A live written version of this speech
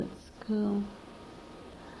school.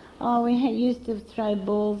 Oh, we used to throw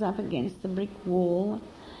balls up against the brick wall.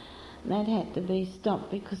 That had to be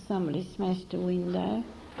stopped because somebody smashed a window.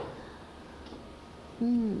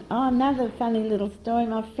 Oh, another funny little story.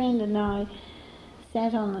 My friend and I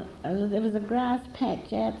sat on, there was a grass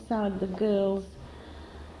patch outside the girls'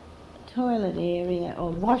 toilet area,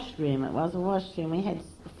 or washroom. It was a washroom. We had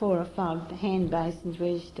 4 or 5 hand basins where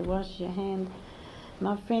you used to wash your hand.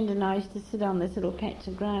 My friend and I used to sit on this little patch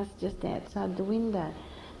of grass just outside the window.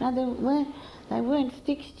 Now, they weren't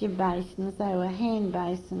fixture basins, they were hand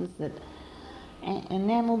basins, that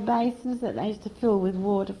enamel basins that they used to fill with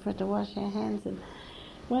water for to wash our hands. And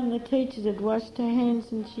one of the teachers had washed her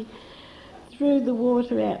hands and she threw the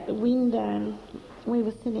water out the window, and we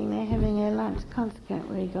were sitting there having our lunch.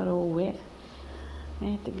 Consequently, we got all wet.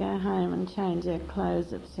 We had to go home and change our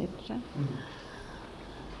clothes, etc.